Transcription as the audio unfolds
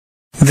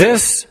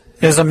This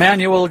is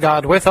Immanuel,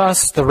 God with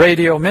Us, the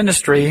radio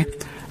ministry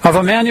of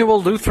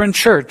Immanuel Lutheran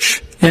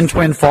Church in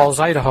Twin Falls,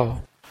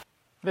 Idaho.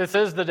 This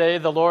is the day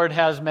the Lord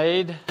has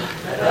made.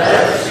 Let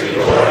us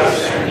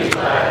rejoice and be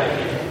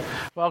glad.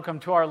 Welcome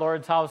to our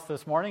Lord's house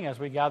this morning as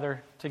we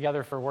gather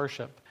together for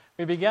worship.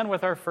 We begin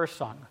with our first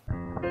song.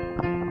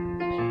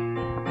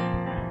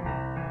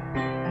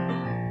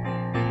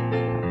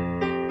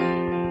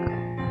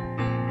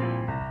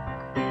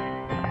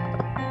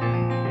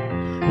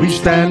 We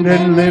stand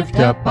and lift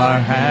up our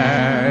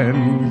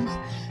hands,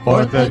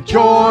 for the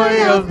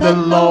joy of the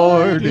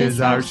Lord is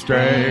our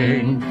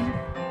strength.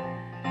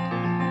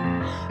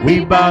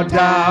 We bow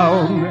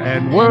down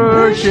and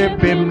worship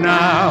Him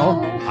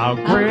now. How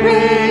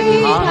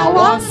great, how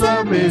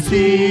awesome is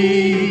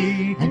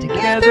He, and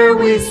together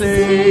we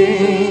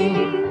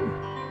sing.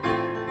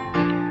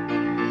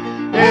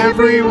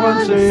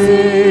 Everyone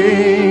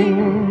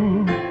sing.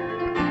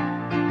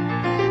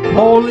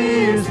 Holy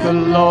is the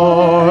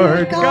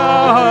Lord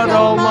God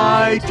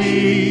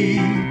Almighty.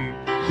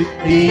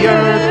 The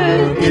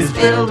earth is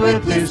filled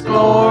with His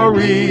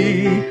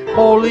glory.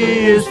 Holy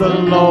is the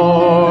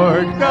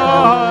Lord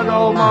God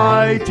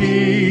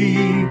Almighty.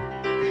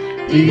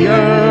 The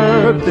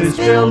earth is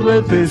filled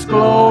with His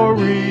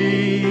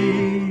glory.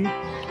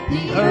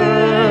 The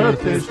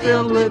earth is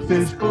filled with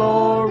His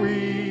glory.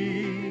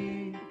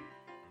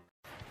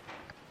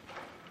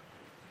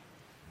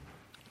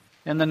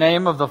 In the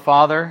name of the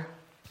Father,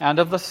 and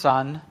of the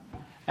Son,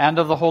 and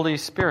of the Holy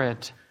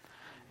Spirit.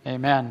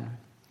 Amen.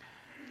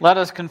 Let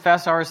us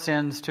confess our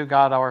sins to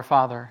God our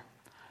Father.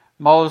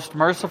 Most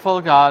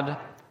merciful God,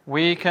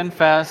 we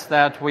confess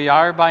that we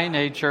are by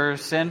nature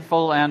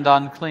sinful and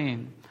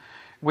unclean.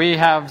 We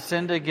have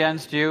sinned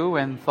against you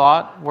in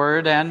thought,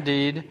 word, and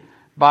deed,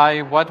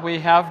 by what we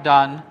have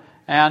done,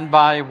 and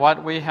by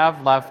what we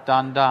have left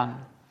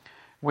undone.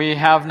 We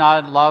have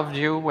not loved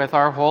you with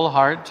our whole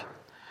heart.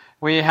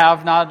 We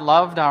have not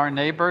loved our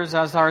neighbors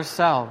as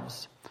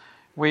ourselves.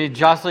 We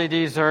justly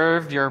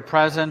deserved your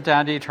present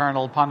and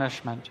eternal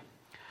punishment.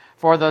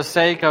 For the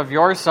sake of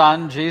your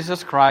Son,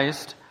 Jesus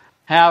Christ,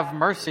 have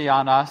mercy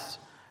on us,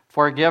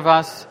 forgive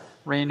us,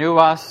 renew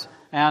us,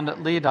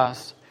 and lead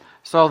us,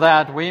 so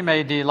that we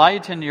may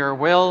delight in your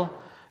will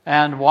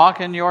and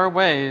walk in your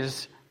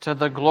ways to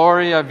the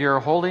glory of your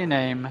holy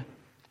name.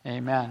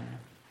 Amen.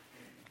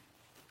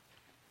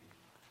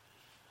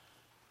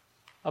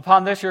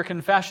 Upon this your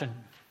confession,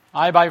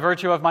 I, by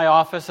virtue of my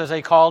office as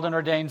a called and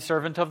ordained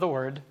servant of the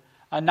Word,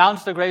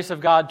 announce the grace of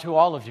God to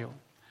all of you.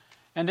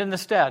 And in the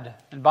stead,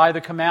 and by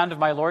the command of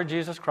my Lord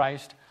Jesus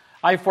Christ,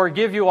 I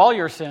forgive you all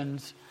your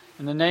sins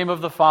in the name of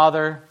the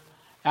Father,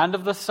 and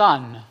of the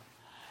Son,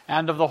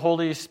 and of the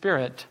Holy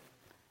Spirit.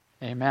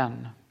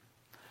 Amen.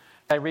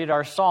 I read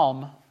our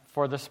psalm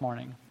for this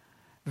morning.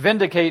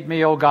 Vindicate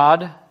me, O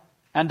God,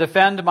 and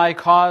defend my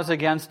cause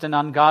against an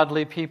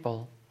ungodly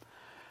people.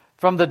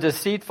 From the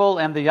deceitful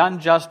and the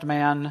unjust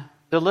man,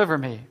 deliver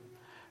me,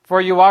 for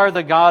you are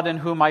the God in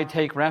whom I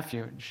take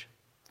refuge.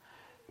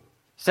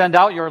 Send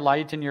out your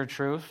light and your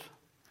truth.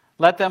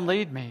 Let them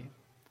lead me.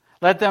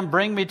 Let them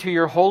bring me to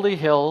your holy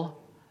hill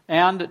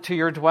and to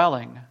your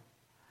dwelling.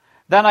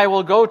 Then I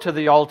will go to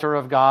the altar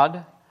of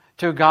God,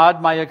 to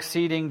God my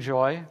exceeding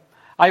joy.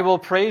 I will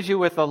praise you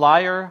with the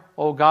lyre,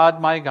 O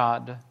God my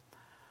God.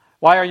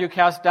 Why are you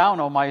cast down,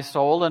 O my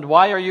soul, and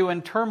why are you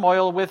in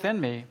turmoil within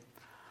me?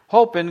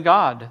 Hope in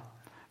God,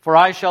 for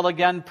I shall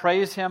again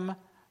praise Him,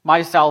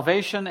 my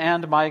salvation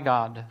and my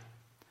God.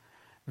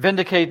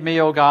 Vindicate me,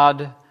 O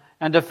God,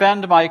 and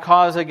defend my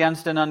cause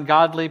against an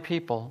ungodly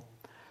people.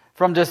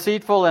 From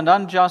deceitful and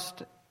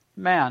unjust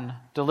man,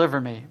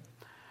 deliver me,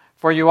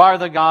 for you are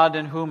the God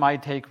in whom I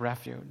take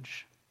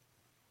refuge.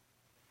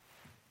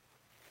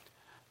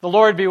 The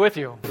Lord be with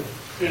you.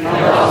 And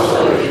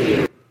also with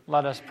you.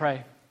 Let us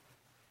pray.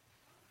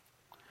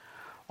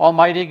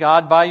 Almighty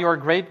God, by your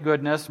great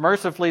goodness,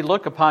 mercifully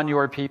look upon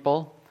your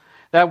people,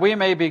 that we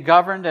may be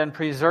governed and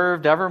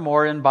preserved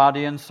evermore in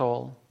body and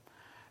soul.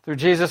 Through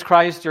Jesus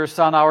Christ, your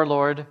Son, our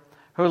Lord,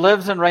 who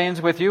lives and reigns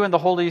with you in the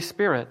Holy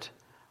Spirit,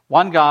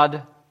 one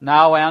God,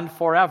 now and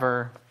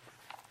forever.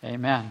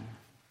 Amen.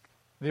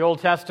 The Old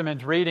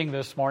Testament reading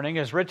this morning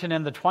is written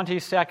in the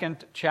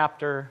 22nd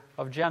chapter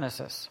of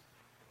Genesis.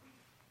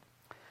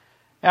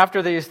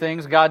 After these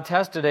things, God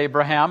tested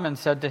Abraham and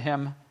said to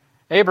him,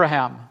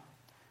 Abraham.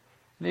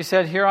 And he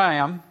said, Here I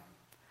am.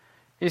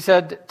 He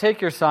said,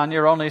 Take your son,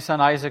 your only son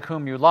Isaac,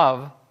 whom you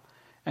love,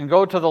 and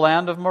go to the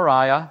land of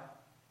Moriah,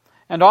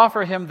 and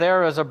offer him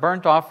there as a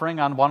burnt offering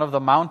on one of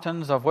the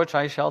mountains of which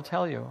I shall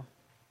tell you.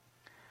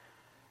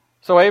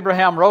 So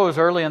Abraham rose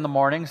early in the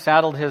morning,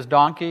 saddled his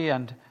donkey,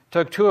 and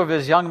took 2 of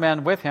his young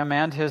men with him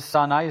and his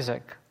son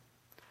Isaac.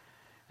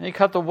 And he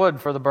cut the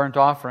wood for the burnt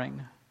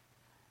offering,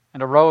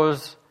 and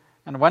arose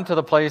and went to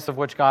the place of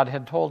which God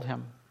had told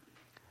him.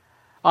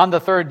 On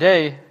the 3rd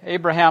day,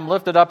 Abraham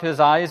lifted up his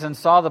eyes and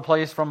saw the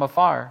place from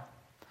afar.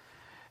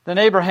 Then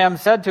Abraham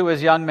said to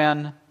his young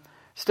men,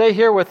 Stay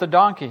here with the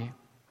donkey.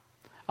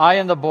 I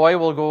and the boy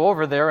will go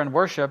over there and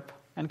worship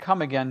and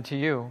come again to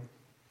you.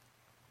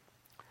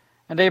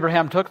 And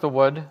Abraham took the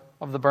wood,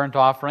 of the burnt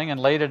offering and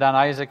laid it on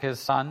Isaac his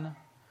son.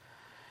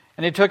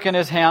 And he took in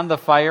his hand the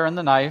fire and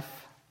the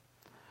knife.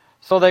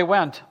 So they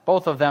went,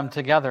 both of them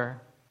together.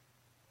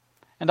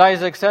 And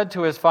Isaac said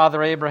to his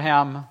father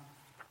Abraham,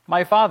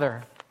 "My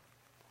father."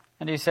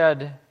 And he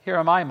said, "Here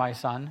am I, my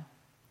son."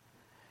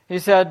 He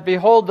said,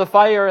 "Behold the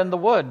fire and the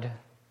wood,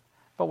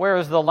 but where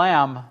is the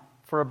lamb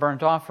for a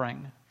burnt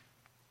offering?"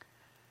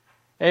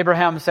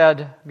 Abraham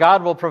said,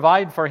 "God will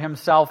provide for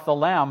himself the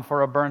lamb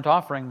for a burnt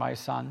offering, my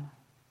son."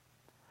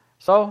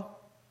 So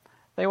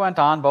they went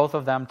on, both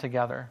of them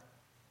together.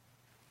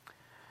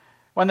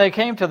 When they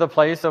came to the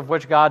place of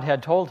which God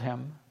had told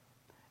him,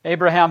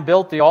 Abraham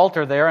built the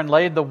altar there and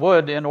laid the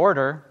wood in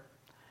order,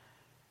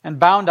 and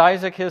bound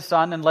Isaac his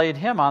son and laid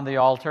him on the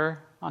altar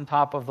on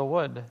top of the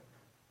wood.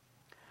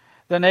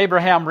 Then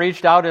Abraham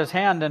reached out his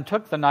hand and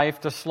took the knife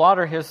to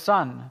slaughter his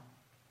son.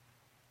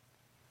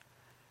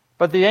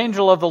 But the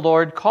angel of the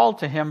Lord called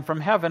to him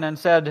from heaven and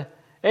said,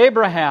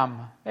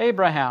 "Abraham,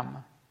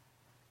 Abraham."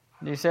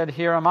 And he said,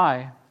 "Here am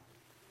I."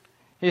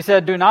 He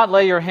said, "Do not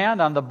lay your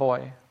hand on the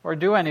boy or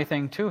do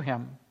anything to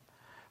him.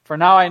 For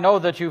now I know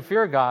that you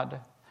fear God,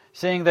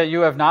 seeing that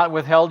you have not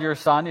withheld your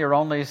son, your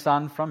only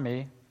son, from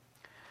me."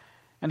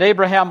 And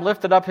Abraham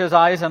lifted up his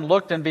eyes and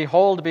looked, and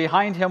behold,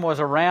 behind him was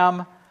a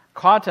ram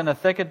caught in a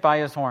thicket by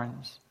his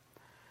horns.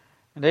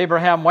 And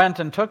Abraham went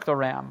and took the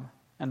ram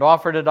and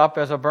offered it up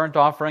as a burnt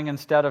offering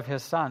instead of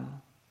his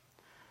son.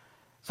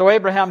 So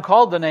Abraham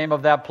called the name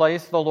of that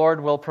place, "The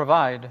Lord will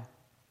provide."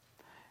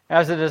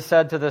 As it is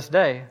said to this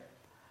day,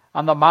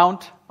 "On the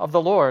mount of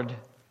the Lord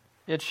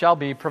it shall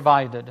be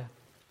provided."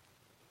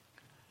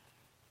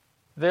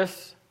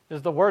 This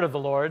is the word of the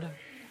Lord.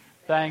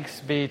 Thanks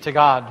be to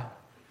God.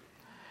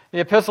 The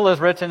epistle is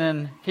written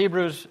in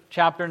Hebrews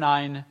chapter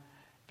 9,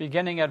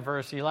 beginning at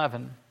verse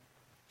 11.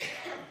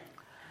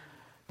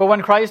 But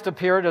when Christ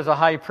appeared as a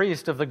high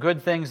priest of the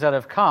good things that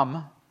have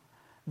come,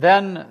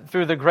 then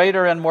through the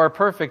greater and more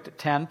perfect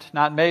tent,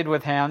 not made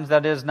with hands,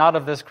 that is, not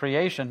of this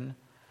creation,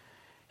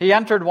 he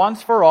entered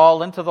once for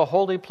all into the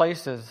holy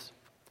places,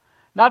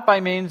 not by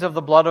means of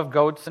the blood of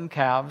goats and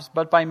calves,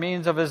 but by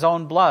means of his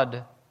own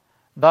blood,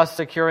 thus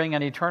securing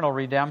an eternal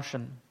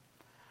redemption.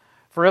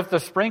 For if the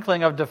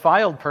sprinkling of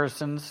defiled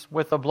persons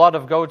with the blood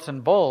of goats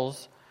and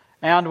bulls,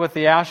 and with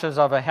the ashes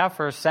of a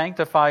heifer,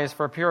 sanctifies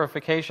for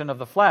purification of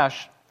the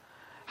flesh,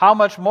 how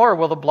much more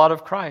will the blood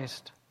of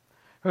Christ,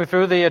 who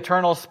through the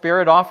eternal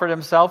Spirit offered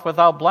himself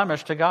without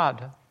blemish to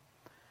God,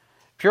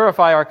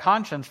 purify our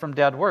conscience from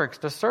dead works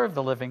to serve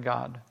the living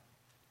God?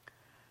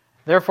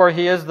 Therefore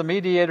he is the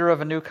mediator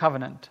of a new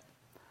covenant,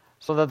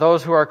 so that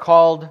those who are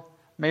called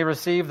may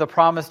receive the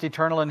promised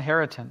eternal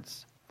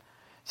inheritance,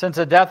 since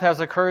a death has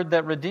occurred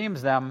that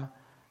redeems them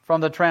from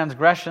the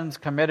transgressions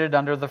committed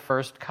under the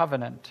first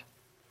covenant.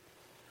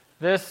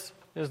 This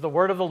is the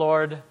word of the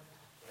Lord.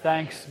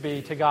 Thanks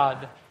be to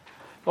God.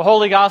 The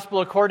Holy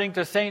Gospel according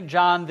to St.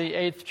 John, the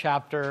 8th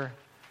chapter.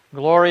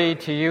 Glory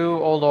to you,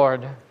 O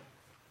Lord.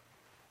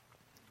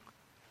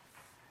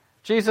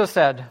 Jesus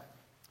said,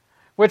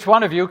 "Which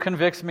one of you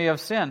convicts me of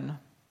sin?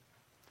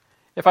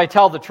 If I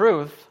tell the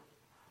truth,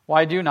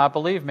 why do you not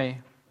believe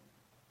me?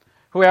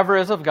 Whoever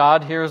is of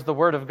God hears the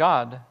word of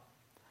God.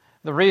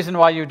 The reason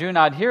why you do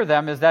not hear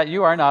them is that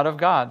you are not of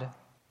God."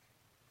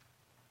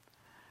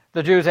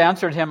 The Jews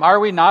answered him, "Are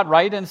we not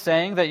right in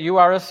saying that you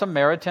are a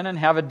Samaritan and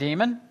have a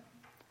demon?"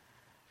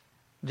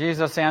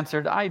 Jesus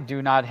answered, "I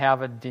do not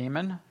have a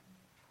demon,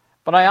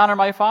 but I honor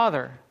my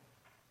Father,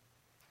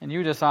 and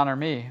you dishonor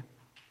me.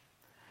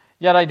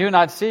 Yet I do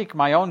not seek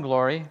my own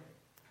glory.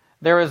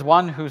 There is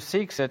one who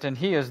seeks it, and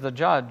he is the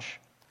judge.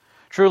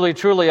 Truly,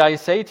 truly, I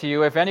say to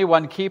you, if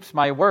anyone keeps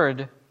my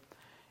word,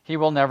 he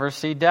will never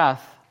see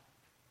death."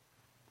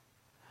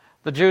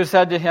 The Jews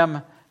said to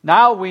him,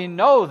 "Now we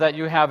know that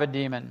you have a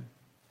demon.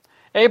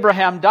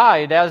 Abraham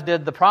died, as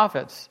did the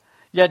prophets.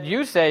 Yet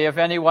you say, if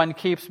anyone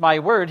keeps my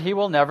word, he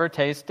will never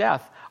taste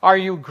death. Are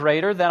you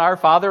greater than our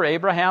father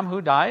Abraham,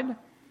 who died?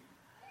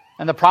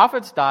 And the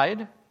prophets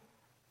died.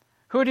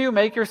 Who do you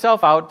make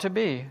yourself out to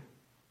be?"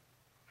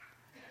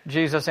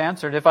 Jesus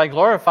answered, "If I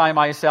glorify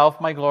myself,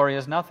 my glory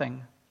is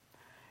nothing.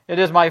 It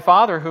is my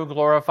Father who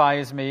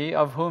glorifies me,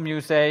 of whom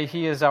you say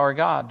he is our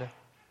God.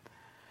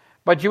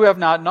 But you have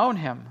not known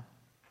him.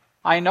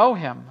 I know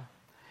him.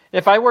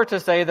 If I were to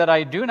say that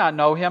I do not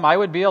know him, I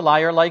would be a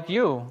liar like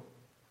you.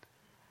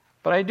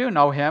 But I do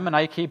know him, and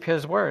I keep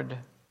his word.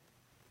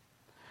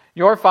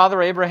 Your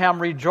father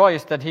Abraham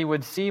rejoiced that he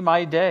would see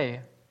my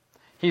day.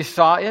 He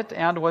saw it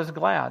and was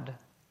glad."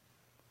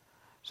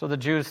 So the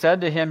Jews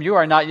said to him, "You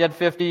are not yet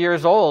 50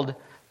 years old,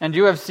 and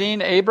you have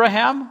seen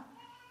Abraham?"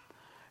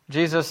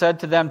 Jesus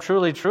said to them,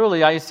 "Truly,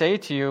 truly, I say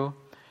to you,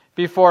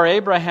 before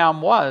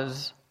Abraham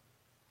was,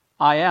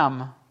 I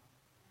am."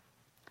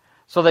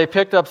 So they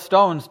picked up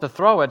stones to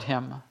throw at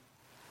him,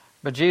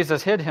 but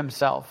Jesus hid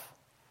himself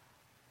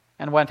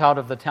and went out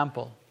of the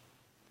temple.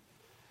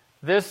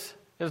 This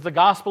is the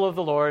gospel of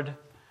the Lord.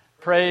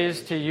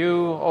 Praise to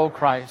you, O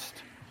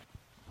Christ.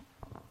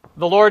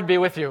 The Lord be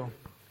with you.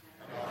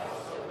 And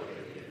also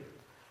with you.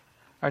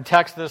 Our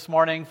text this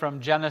morning from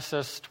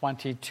Genesis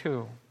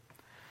 22.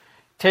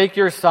 Take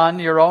your son,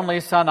 your only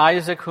son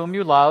Isaac, whom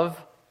you love,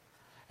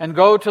 and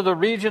go to the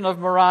region of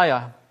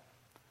Moriah.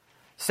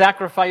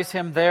 Sacrifice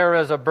him there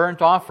as a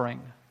burnt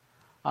offering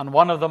on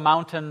one of the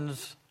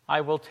mountains I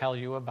will tell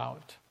you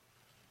about."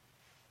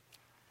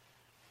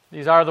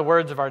 These are the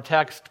words of our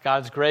text.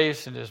 God's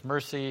grace and His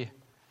mercy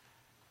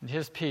and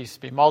His peace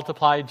be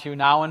multiplied to you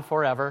now and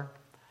forever.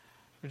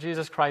 Through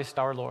Jesus Christ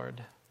our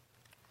Lord.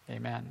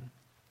 Amen.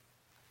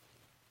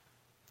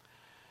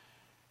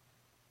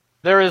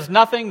 There is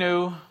nothing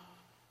new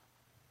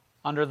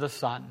under the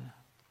sun.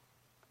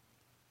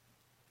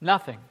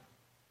 Nothing.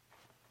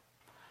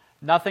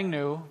 Nothing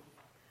new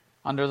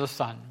under the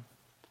sun.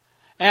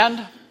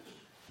 And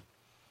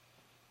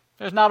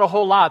there's not a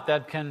whole lot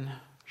that can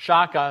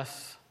shock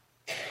us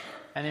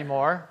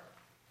anymore,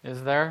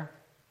 is there,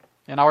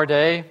 in our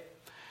day?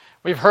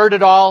 We've heard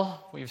it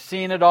all. We've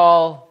seen it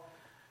all.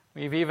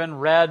 We've even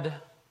read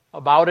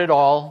about it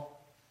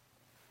all.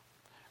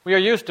 We are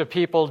used to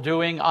people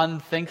doing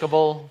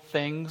unthinkable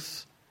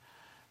things,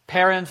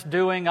 parents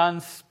doing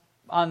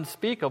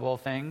unspeakable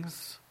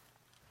things.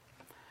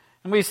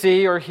 And we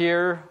see or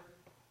hear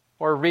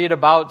or read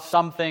about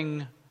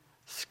something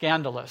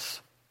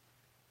scandalous.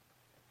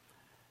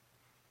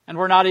 And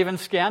we're not even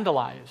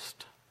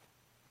scandalized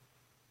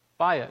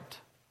by it.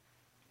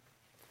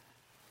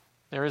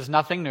 There is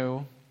nothing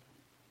new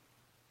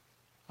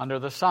under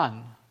the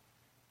sun.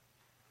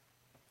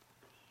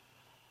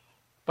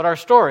 But our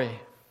story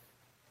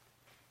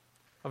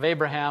of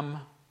Abraham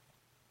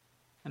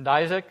and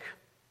Isaac,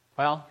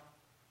 well,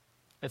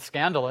 it's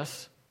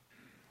scandalous,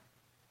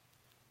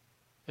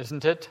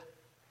 isn't it?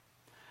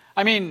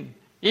 I mean,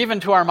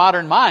 even to our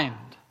modern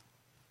mind,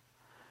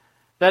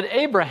 that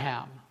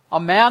Abraham, a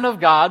man of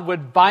God,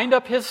 would bind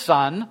up his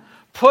son,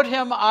 put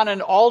him on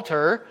an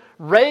altar,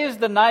 raise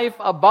the knife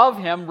above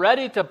him,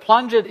 ready to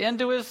plunge it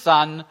into his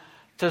son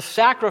to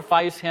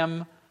sacrifice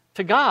him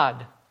to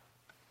God.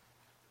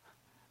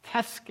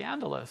 That's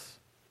scandalous.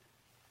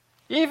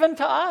 Even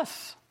to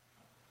us,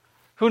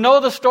 who know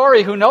the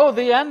story, who know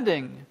the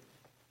ending.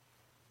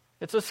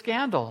 It's a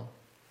scandal.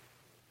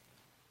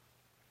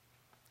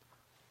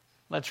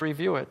 Let's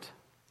review it.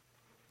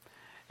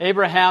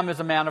 Abraham is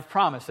a man of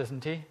promise,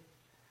 isn't he?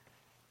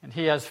 And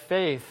he has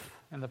faith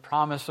in the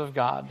promise of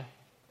God.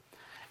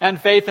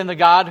 And faith in the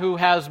God who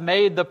has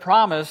made the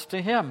promise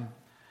to him.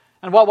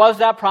 And what was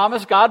that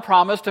promise? God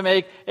promised to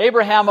make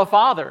Abraham a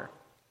father.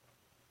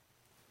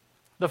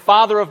 The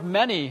father of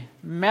many,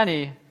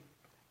 many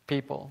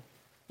people.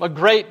 A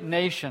great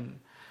nation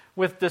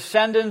with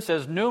descendants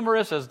as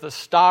numerous as the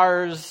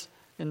stars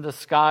in the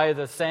sky,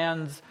 the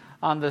sands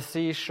on the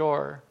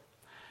seashore.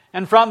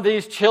 And from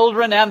these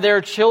children and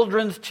their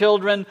children's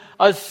children,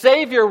 a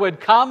Savior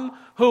would come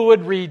who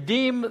would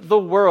redeem the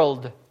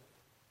world.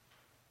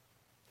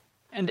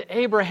 And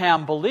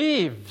Abraham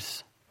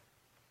believes.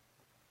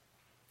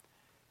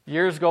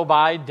 Years go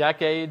by,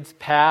 decades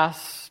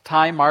pass,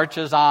 time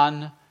marches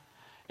on.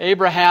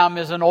 Abraham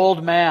is an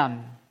old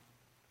man.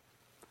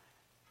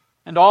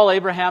 And all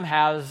Abraham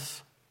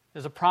has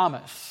is a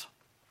promise.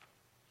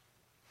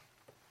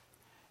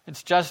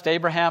 It's just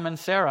Abraham and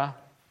Sarah.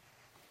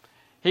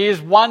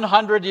 He's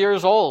 100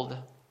 years old.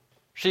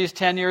 She's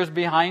 10 years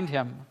behind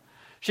him.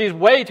 She's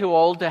way too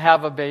old to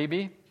have a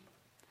baby.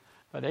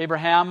 But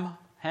Abraham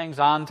hangs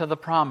on to the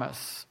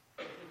promise.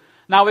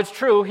 Now it's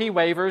true, he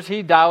wavers,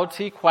 he doubts,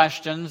 he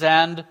questions,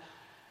 and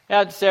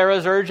at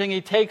Sarah's urging,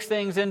 he takes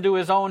things into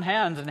his own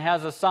hands and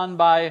has a son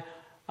by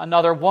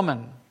another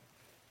woman.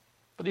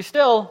 But he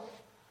still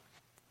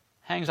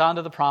hangs on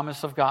to the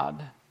promise of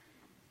God.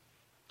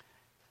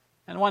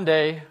 And one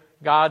day,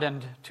 God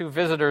and two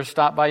visitors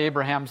stop by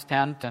Abraham's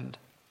tent, and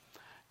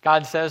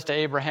God says to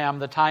Abraham,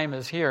 the time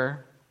is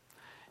here.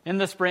 In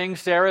the spring,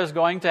 Sarah is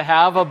going to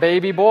have a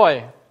baby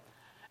boy.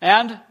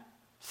 And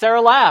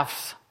Sarah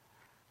laughs.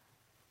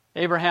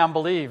 Abraham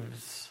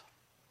believes.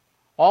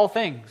 All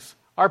things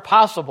are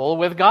possible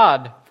with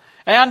God.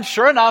 And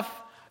sure enough,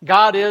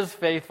 God is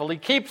faithful. He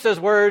keeps His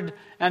word,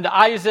 and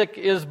Isaac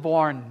is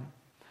born.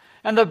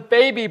 And the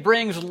baby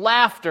brings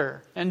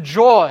laughter and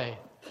joy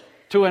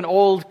to an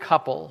old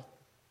couple.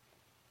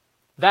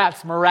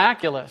 That's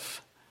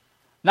miraculous.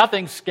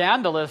 Nothing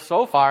scandalous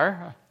so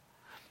far.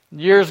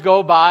 Years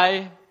go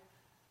by.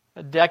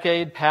 A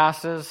decade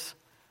passes.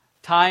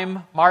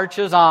 Time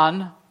marches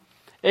on.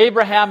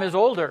 Abraham is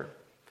older.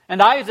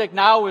 And Isaac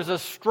now is a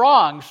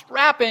strong,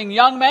 strapping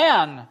young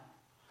man.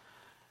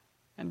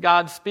 And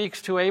God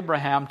speaks to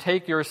Abraham,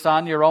 "Take your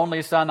son, your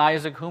only son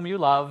Isaac, whom you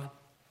love,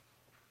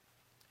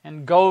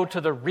 and go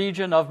to the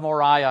region of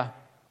Moriah.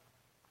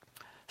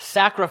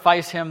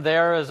 Sacrifice him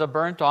there as a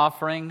burnt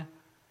offering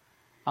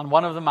on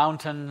one of the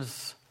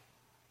mountains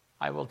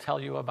I will tell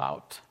you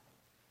about."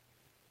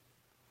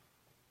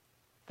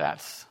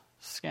 That's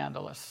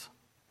scandalous.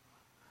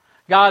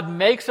 God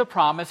makes a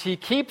promise, He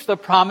keeps the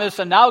promise,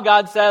 and now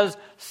God says,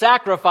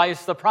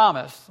 sacrifice the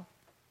promise.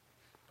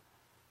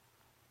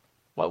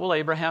 What will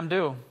Abraham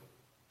do?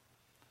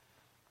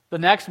 The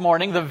next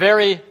morning, the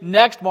very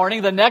next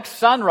morning, the next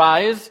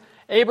sunrise,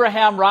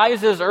 Abraham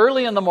rises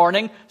early in the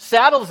morning,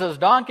 saddles his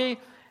donkey,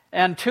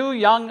 and 2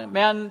 young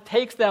men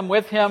takes them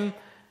with him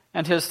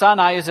and his son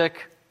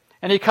Isaac,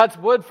 and he cuts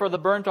wood for the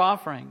burnt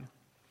offering.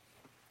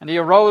 And he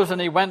arose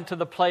and he went to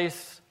the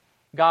place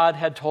God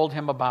had told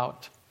him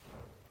about.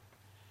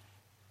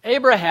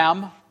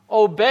 Abraham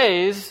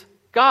obeys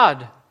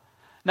God.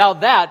 Now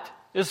that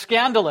is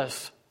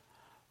scandalous.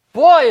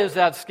 Boy, is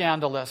that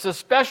scandalous,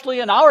 especially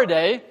in our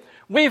day.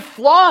 We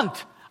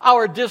flaunt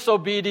our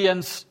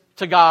disobedience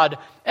to God,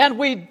 and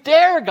we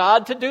dare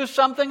God to do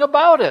something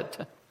about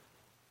it.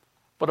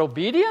 But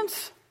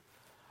obedience?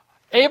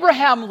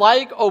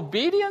 Abraham-like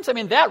obedience? I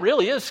mean, that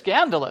really is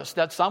scandalous,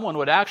 that someone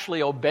would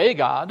actually obey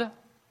God.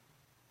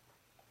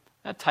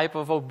 That type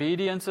of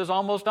obedience is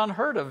almost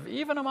unheard of,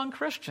 even among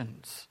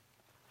Christians.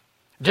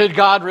 Did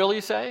God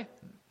really say?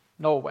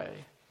 No way.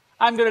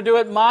 I'm going to do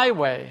it my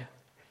way.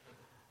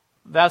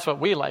 That's what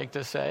we like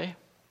to say.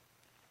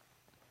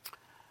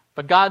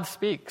 But God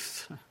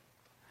speaks.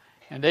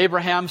 And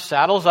Abraham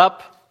saddles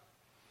up,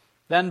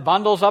 then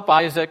bundles up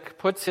Isaac,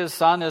 puts his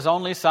son, his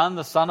only son,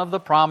 the son of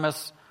the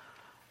promise,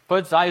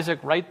 puts Isaac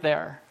right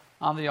there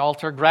on the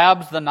altar,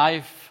 grabs the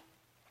knife.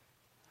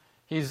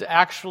 He's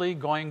actually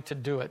going to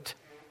do it.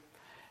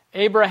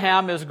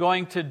 Abraham is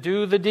going to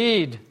do the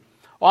deed.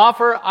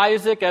 Offer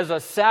Isaac as a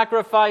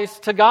sacrifice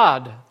to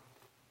God.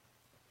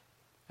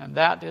 And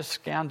that is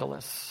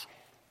scandalous.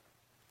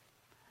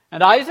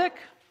 And Isaac,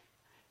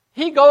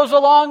 he goes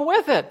along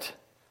with it.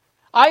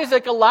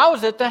 Isaac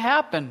allows it to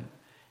happen.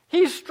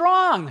 He's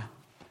strong.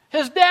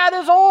 His dad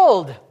is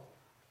old.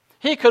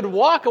 He could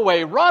walk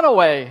away, run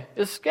away,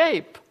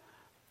 escape.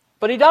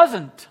 But he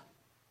doesn't.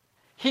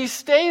 He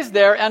stays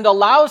there and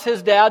allows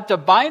his dad to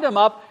bind him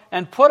up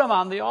and put him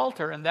on the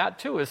altar. And that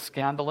too is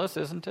scandalous,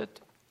 isn't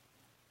it?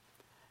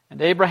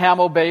 And Abraham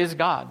obeys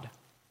God.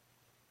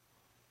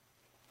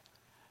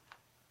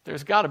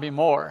 There's got to be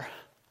more.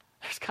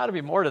 There's got to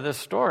be more to this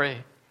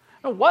story.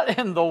 What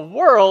in the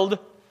world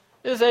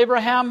is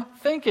Abraham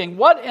thinking?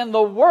 What in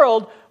the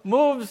world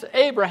moves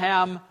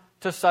Abraham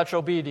to such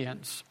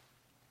obedience?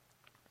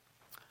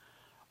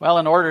 Well,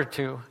 in order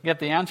to get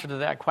the answer to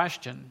that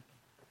question,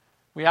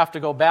 we have to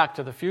go back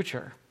to the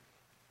future.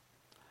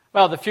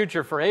 Well, the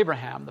future for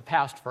Abraham, the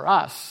past for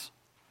us.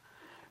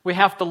 We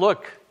have to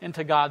look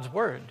into God's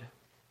Word.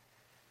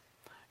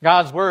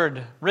 God's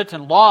Word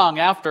written long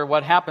after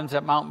what happens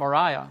at Mount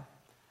Moriah.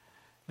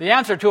 The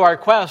answer to our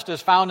quest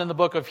is found in the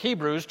book of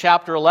Hebrews,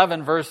 chapter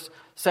 11, verse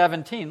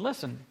 17.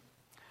 Listen.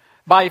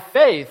 By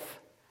faith,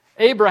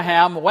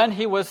 Abraham, when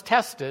he was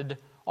tested,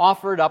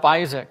 offered up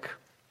Isaac.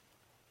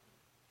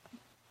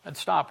 Let's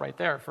stop right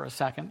there for a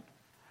second.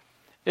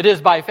 It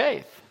is by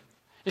faith.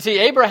 You see,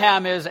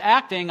 Abraham is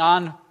acting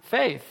on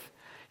faith.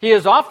 He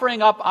is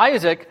offering up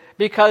Isaac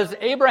because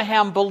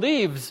Abraham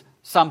believes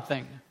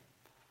something.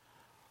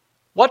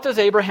 What does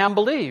Abraham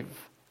believe?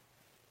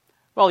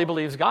 Well, he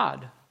believes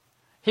God.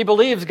 He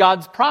believes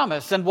God's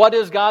promise. And what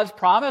is God's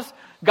promise?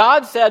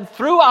 God said,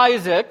 through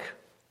Isaac,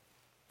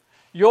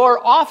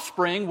 your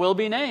offspring will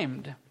be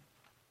named.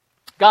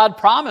 God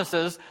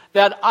promises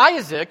that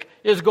Isaac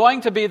is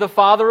going to be the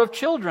father of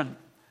children.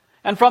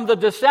 And from the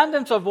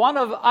descendants of one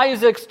of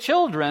Isaac's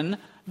children,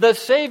 the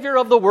Savior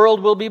of the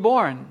world will be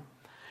born.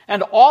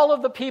 And all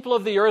of the people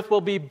of the earth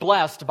will be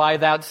blessed by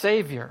that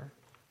Savior.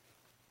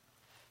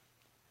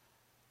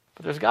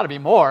 But there's got to be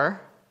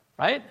more,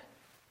 right?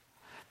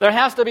 There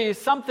has to be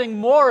something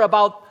more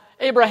about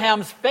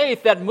Abraham's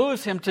faith that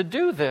moves him to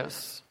do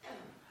this.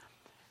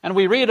 And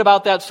we read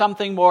about that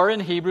something more in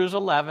Hebrews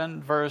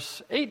 11,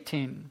 verse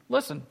 18.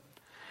 Listen.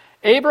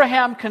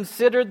 Abraham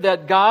considered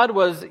that God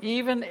was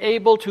even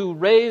able to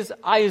raise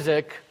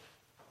Isaac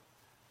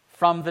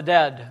from the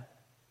dead.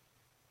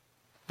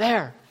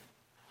 There.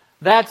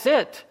 That's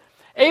it.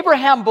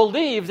 Abraham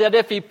believes that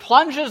if he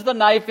plunges the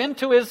knife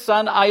into his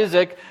son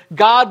Isaac,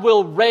 God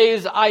will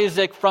raise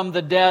Isaac from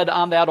the dead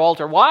on that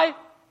altar. Why?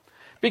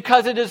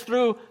 Because it is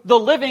through the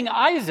living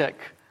Isaac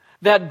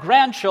that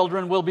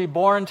grandchildren will be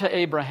born to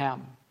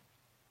Abraham.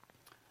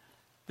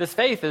 This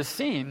faith is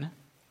seen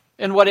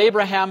in what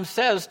Abraham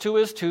says to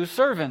his 2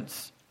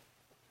 servants.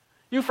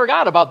 You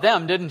forgot about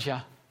them, didn't you?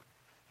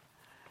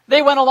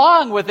 They went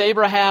along with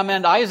Abraham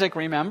and Isaac,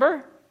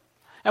 remember?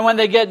 And when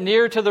they get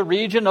near to the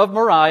region of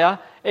Moriah,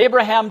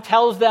 Abraham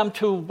tells them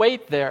to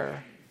wait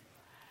there.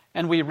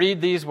 And we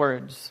read these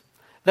words.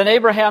 Then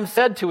Abraham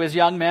said to his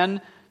young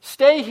men,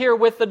 "Stay here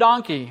with the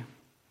donkey.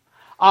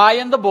 I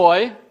and the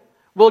boy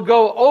will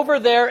go over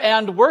there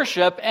and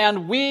worship,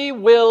 and we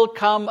will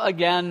come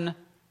again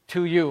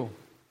to you."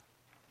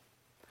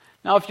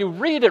 Now, if you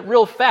read it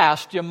real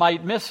fast, you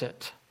might miss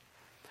it.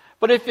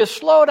 But if you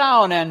slow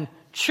down and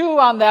chew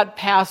on that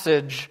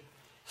passage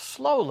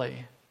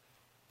slowly,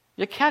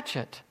 you catch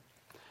it.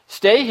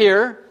 Stay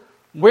here,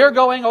 we're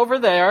going over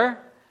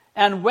there,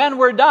 and when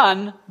we're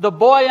done, the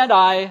boy and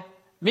I,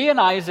 me and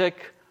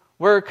Isaac,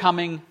 we're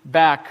coming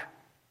back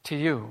to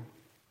you.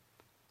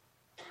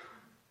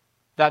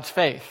 That's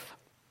faith.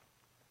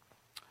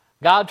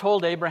 God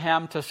told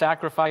Abraham to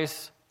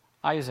sacrifice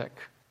Isaac.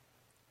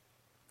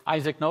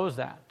 Isaac knows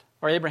that,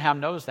 or Abraham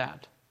knows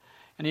that.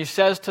 And he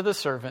says to the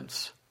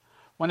servants,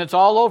 when it's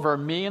all over,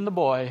 me and the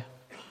boy,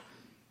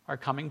 are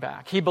coming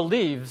back. He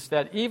believes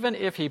that even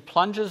if he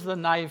plunges the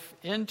knife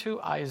into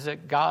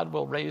Isaac, God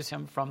will raise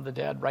him from the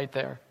dead right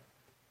there.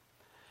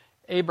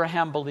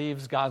 Abraham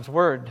believes God's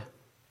word.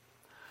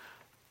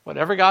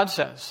 Whatever God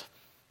says,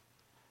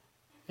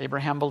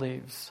 Abraham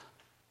believes.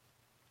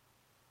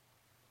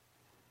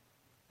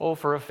 Oh,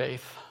 for a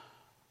faith.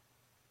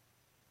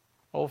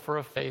 Oh, for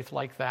a faith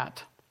like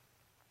that.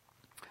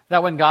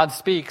 That when God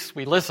speaks,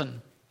 we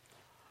listen.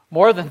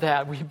 More than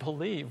that, we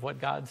believe what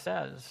God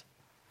says.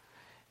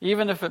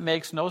 Even if it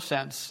makes no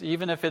sense,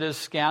 even if it is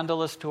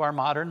scandalous to our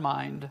modern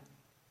mind.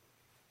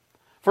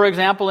 For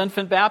example,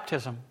 infant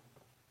baptism.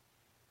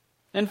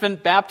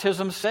 Infant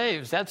baptism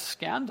saves. That's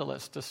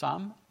scandalous to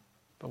some,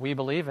 but we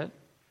believe it.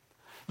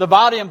 The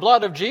body and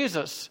blood of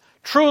Jesus,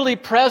 truly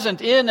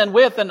present in and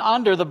with and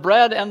under the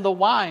bread and the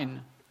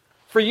wine.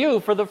 For you,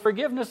 for the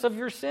forgiveness of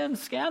your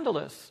sins,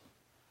 scandalous.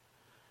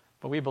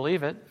 But we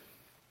believe it.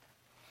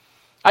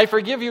 I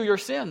forgive you your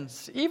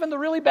sins, even the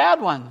really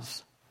bad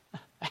ones.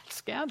 That's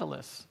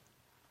scandalous.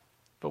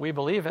 But we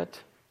believe it.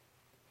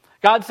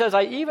 God says,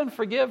 I even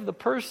forgive the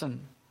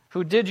person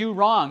who did you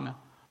wrong,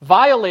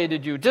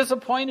 violated you,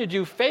 disappointed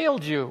you,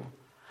 failed you.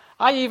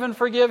 I even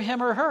forgive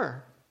him or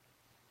her.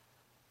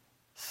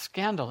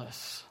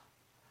 Scandalous.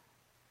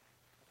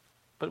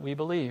 But we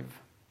believe.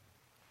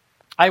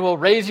 I will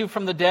raise you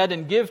from the dead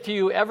and give to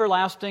you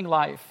everlasting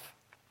life.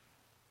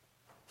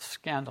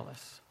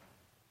 Scandalous.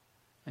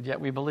 And yet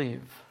we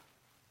believe.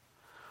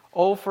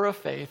 Oh, for a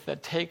faith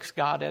that takes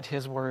God at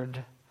his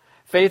word.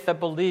 Faith that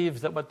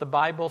believes that what the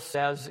Bible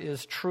says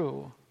is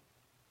true.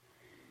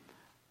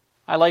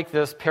 I like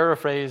this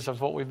paraphrase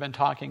of what we've been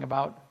talking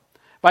about.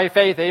 By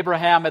faith,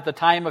 Abraham, at the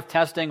time of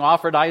testing,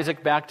 offered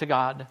Isaac back to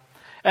God.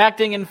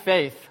 Acting in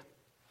faith,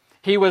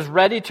 he was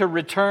ready to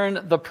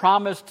return the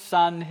promised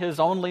son, his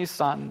only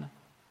son.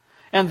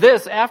 And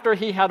this after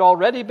he had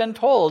already been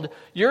told,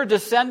 your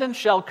descendants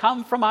shall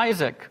come from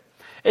Isaac.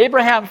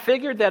 Abraham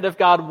figured that if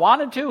God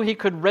wanted to, he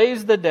could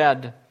raise the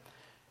dead.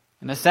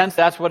 In a sense,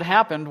 that's what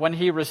happened when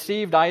he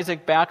received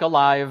Isaac back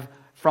alive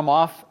from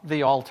off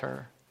the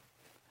altar.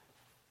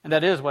 And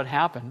that is what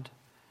happened.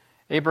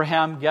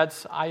 Abraham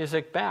gets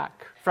Isaac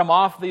back from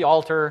off the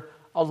altar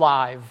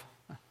alive.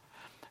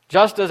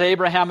 Just as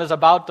Abraham is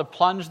about to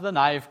plunge the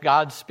knife,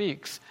 God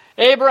speaks,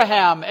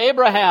 Abraham,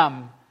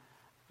 Abraham.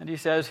 And he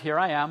says, here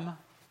I am.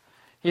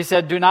 He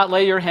said, do not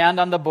lay your hand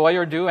on the boy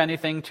or do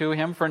anything to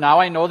him, for now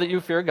I know that you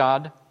fear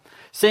God,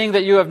 seeing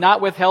that you have not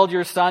withheld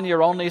your son,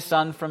 your only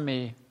son, from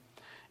me.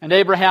 And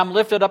Abraham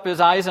lifted up his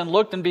eyes and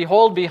looked, and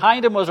behold,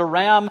 behind him was a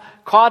ram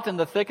caught in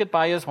the thicket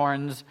by his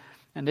horns.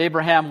 And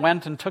Abraham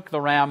went and took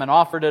the ram and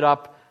offered it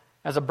up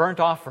as a burnt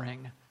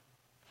offering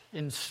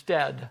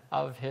instead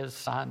of his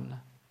son.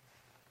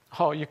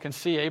 Oh, you can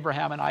see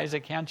Abraham and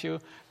Isaac, can't you,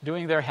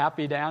 doing their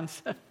happy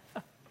dance?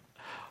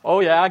 Oh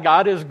yeah,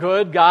 God is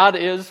good. God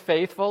is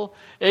faithful.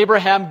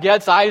 Abraham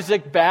gets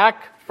Isaac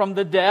back from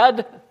the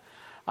dead.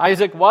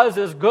 Isaac was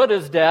as good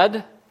as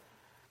dead.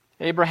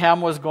 Abraham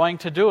was going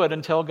to do it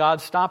until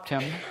God stopped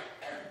him.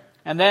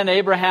 And then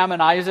Abraham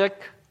and Isaac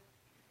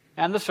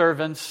and the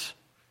servants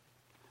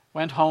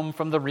went home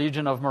from the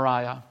region of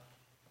Moriah.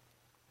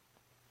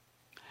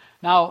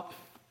 Now,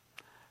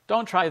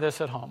 don't try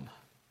this at home.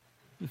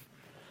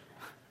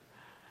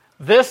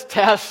 This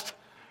test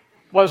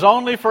was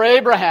only for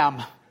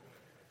Abraham.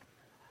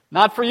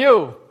 Not for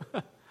you.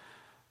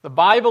 The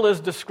Bible is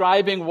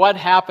describing what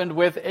happened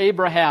with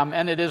Abraham,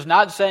 and it is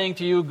not saying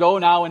to you, go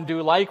now and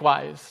do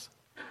likewise.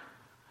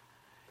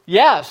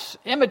 Yes,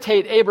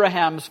 imitate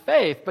Abraham's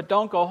faith, but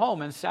don't go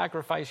home and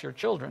sacrifice your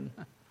children.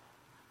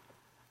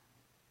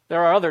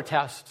 There are other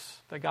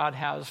tests that God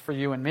has for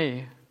you and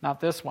me,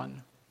 not this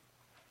one.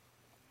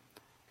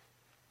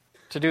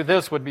 To do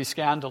this would be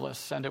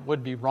scandalous, and it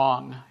would be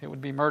wrong. It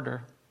would be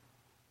murder.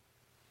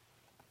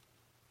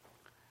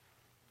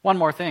 One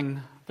more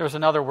thing. There's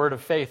another word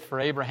of faith for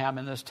Abraham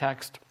in this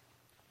text.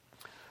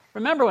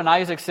 Remember when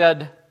Isaac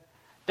said,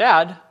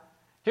 Dad,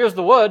 here's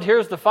the wood,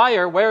 here's the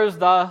fire, where's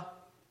the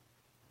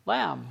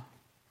lamb?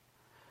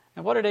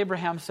 And what did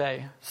Abraham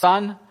say?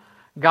 Son,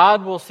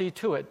 God will see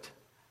to it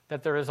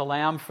that there is a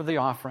lamb for the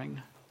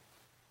offering.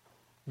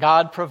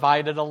 God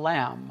provided a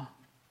lamb.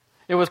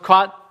 It was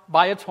caught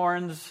by its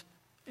horns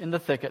in the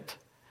thicket.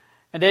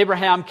 And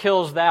Abraham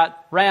kills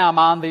that ram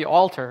on the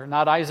altar,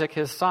 not Isaac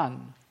his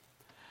son.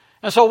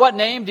 And so what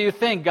name do you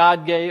think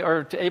God gave,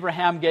 or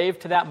Abraham gave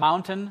to that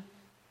mountain?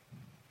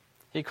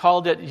 He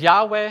called it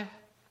Yahweh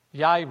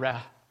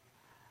Yireh,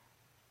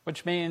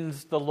 which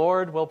means the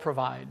Lord will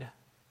provide.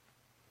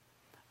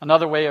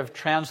 Another way of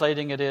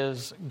translating it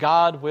is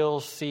God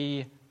will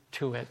see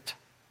to it.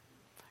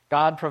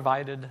 God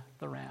provided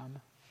the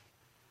ram.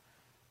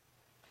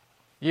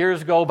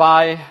 Years go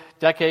by,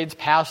 decades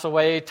pass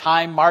away,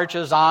 time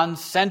marches on,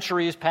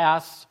 centuries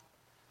pass.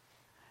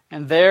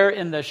 And there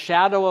in the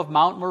shadow of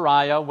Mount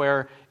Moriah,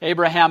 where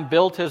Abraham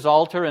built his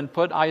altar and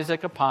put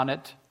Isaac upon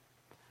it,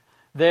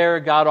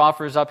 there God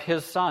offers up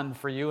his son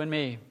for you and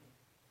me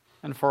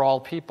and for all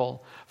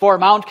people. For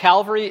Mount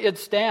Calvary, it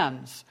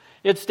stands.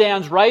 It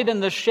stands right in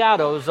the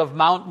shadows of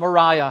Mount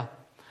Moriah.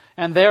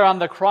 And there on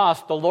the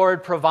cross, the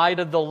Lord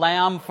provided the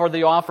lamb for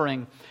the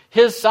offering.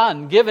 His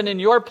Son, given in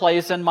your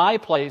place and my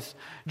place.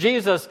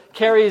 Jesus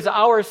carries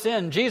our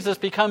sin. Jesus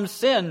becomes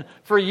sin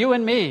for you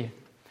and me.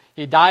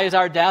 He dies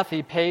our death.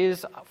 He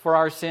pays for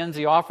our sins.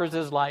 He offers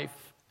His life.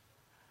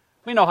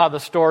 We know how the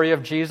story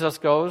of Jesus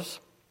goes.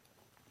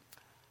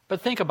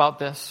 But think about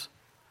this.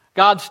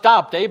 God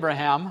stopped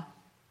Abraham,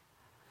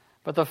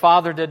 but the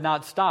Father did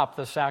not stop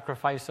the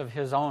sacrifice of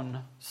His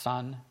own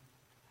Son.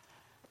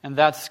 And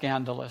that's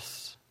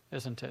scandalous,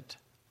 isn't it?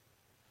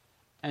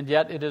 And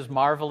yet it is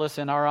marvelous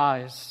in our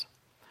eyes.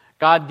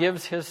 God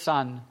gives His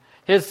Son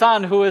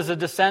who is a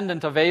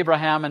descendant of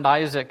Abraham and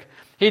Isaac.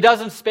 He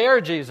doesn't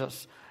spare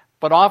Jesus,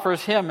 but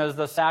offers Him as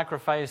the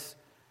sacrifice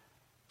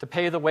to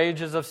pay the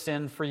wages of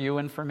sin for you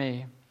and for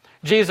me.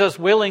 Jesus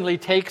willingly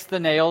takes the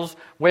nails,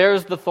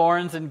 wears the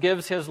thorns, and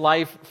gives His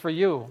life for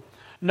you.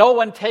 No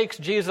one takes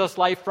Jesus'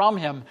 life from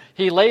Him.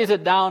 He lays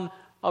it down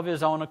of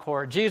His own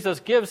accord. Jesus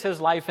gives His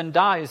life and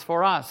dies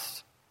for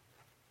us.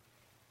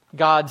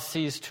 God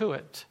sees to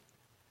it,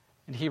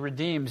 and He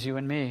redeems you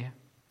and me.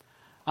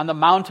 On the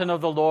mountain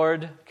of the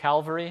Lord,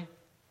 Calvary,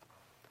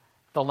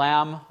 the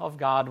Lamb of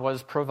God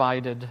was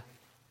provided.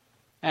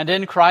 And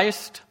in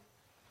Christ,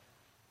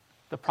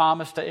 the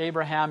promise to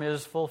Abraham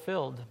is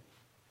fulfilled.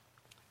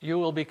 You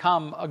will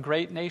become a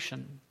great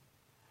nation,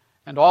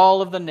 and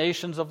all of the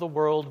nations of the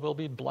world will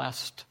be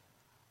blessed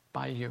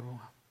by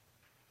you.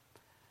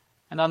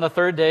 And on the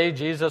third day,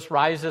 Jesus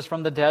rises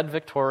from the dead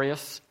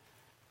victorious.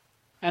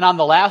 And on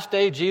the last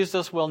day,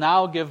 Jesus will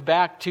now give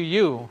back to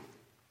you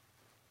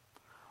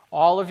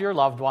all of your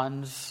loved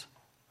ones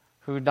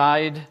who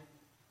died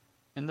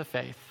in the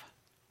faith.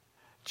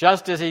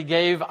 Just as He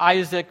gave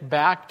Isaac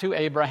back to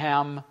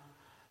Abraham,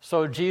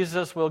 so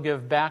Jesus will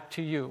give back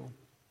to you,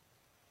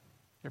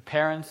 your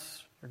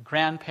parents, your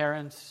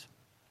grandparents,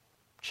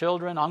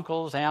 children,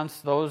 uncles, aunts,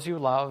 those you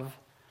love.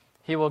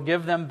 He will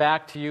give them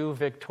back to you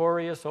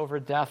victorious over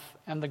death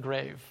and the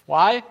grave.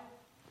 Why?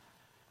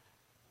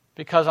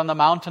 Because on the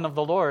mountain of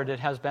the Lord it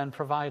has been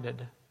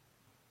provided.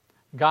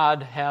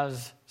 God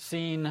has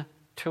seen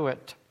to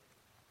it.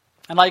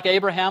 And like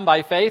Abraham,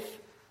 by faith,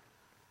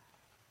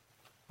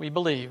 we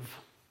believe.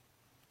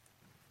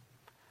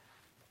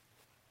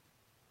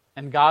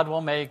 And God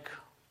will make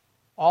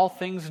all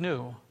things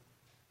new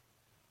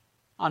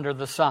under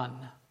the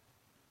Son,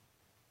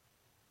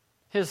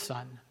 His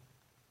Son,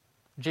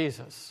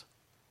 Jesus,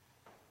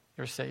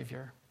 your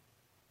Savior.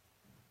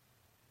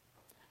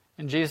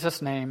 In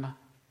Jesus' name,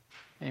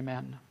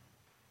 amen.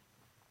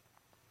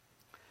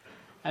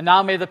 And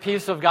now may the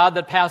peace of God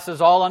that passes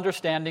all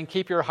understanding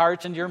keep your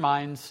hearts and your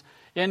minds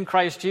in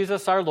Christ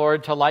Jesus our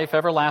Lord to life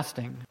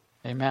everlasting.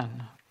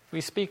 Amen.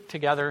 We speak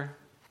together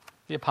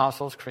the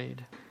Apostles'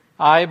 Creed.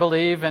 I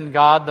believe in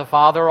God the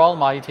Father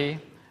Almighty,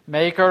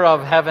 maker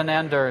of heaven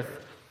and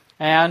earth,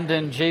 and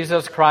in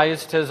Jesus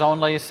Christ, His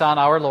only Son,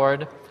 our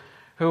Lord,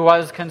 who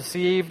was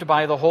conceived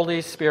by the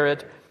Holy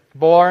Spirit,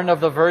 born of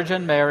the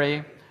Virgin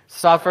Mary,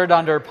 suffered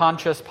under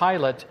Pontius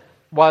Pilate,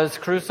 was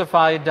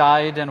crucified,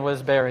 died, and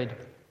was buried.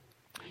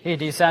 He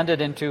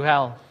descended into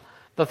hell.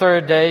 The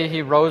third day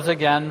He rose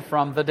again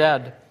from the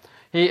dead.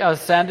 He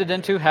ascended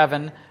into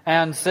heaven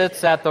and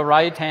sits at the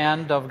right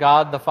hand of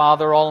God the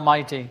Father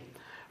Almighty.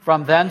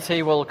 From thence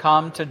He will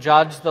come to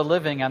judge the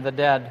living and the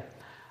dead.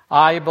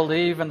 I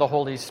believe in the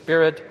Holy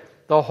Spirit,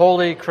 the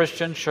holy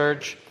Christian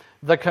Church,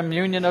 the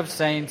communion of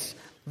saints,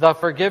 the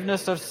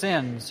forgiveness of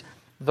sins,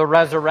 the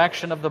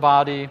resurrection of the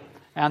body,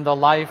 and the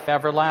life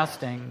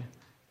everlasting.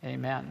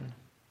 Amen.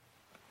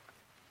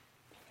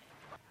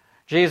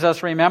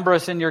 Jesus, remember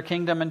us in your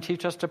kingdom and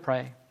teach us to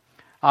pray.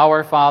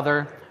 Our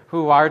Father,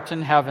 who art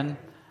in heaven,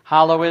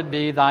 hallowed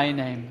be thy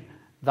name.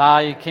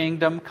 Thy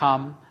kingdom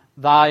come,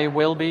 thy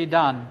will be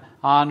done,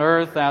 on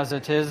earth as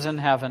it is in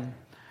heaven.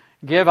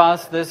 Give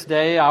us this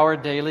day our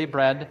daily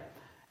bread,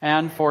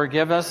 and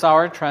forgive us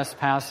our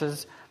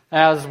trespasses,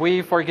 as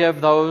we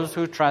forgive those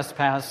who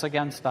trespass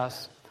against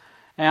us.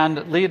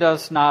 And lead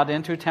us not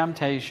into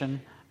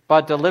temptation,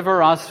 but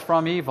deliver us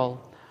from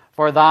evil.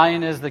 For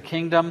thine is the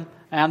kingdom,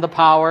 and the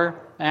power,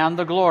 and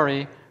the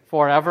glory,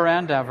 forever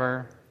and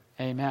ever.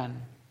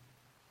 Amen.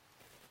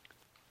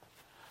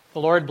 The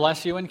Lord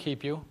bless you and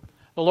keep you.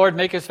 The Lord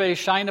make His face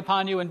shine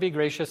upon you and be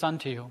gracious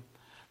unto you.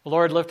 The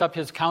Lord lift up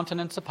His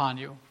countenance upon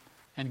you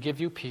and give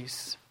you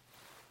peace.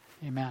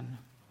 Amen.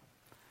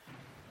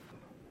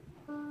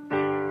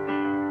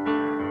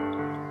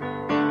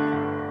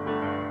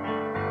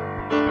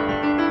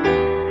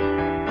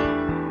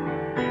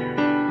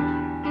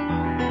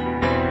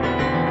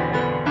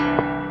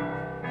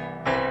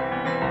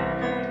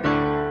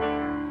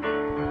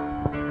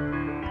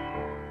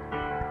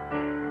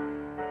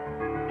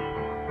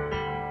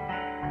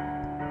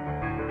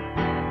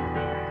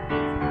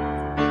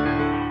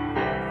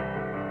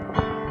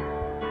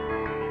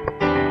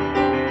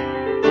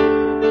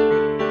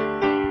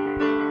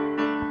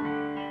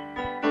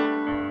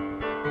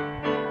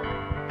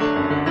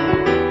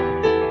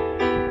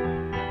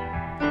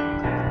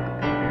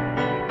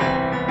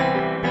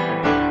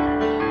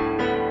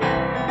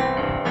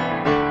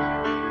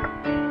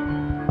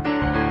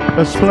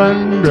 the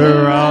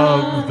splendor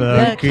of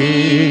the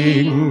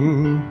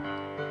King.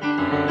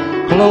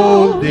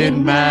 Clothed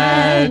in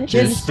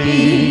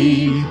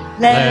majesty,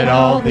 let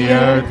all the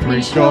earth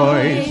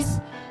rejoice,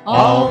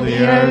 all the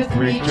earth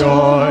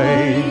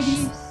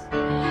rejoice.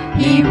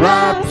 He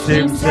wraps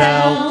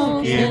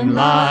himself in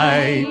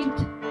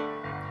light,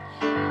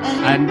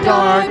 and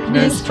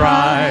darkness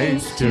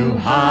tries to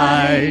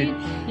hide,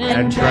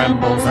 and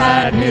trembles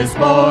at his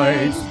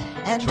voice,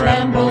 and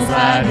trembles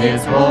at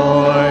his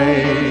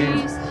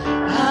voice.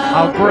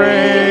 How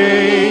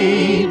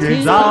great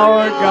is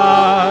our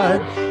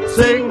God!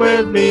 Sing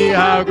with me,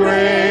 how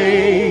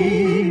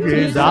great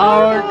is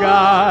our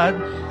God!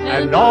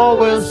 And all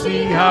will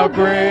see how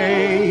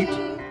great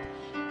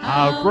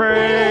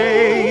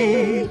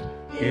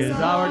is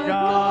our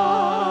God.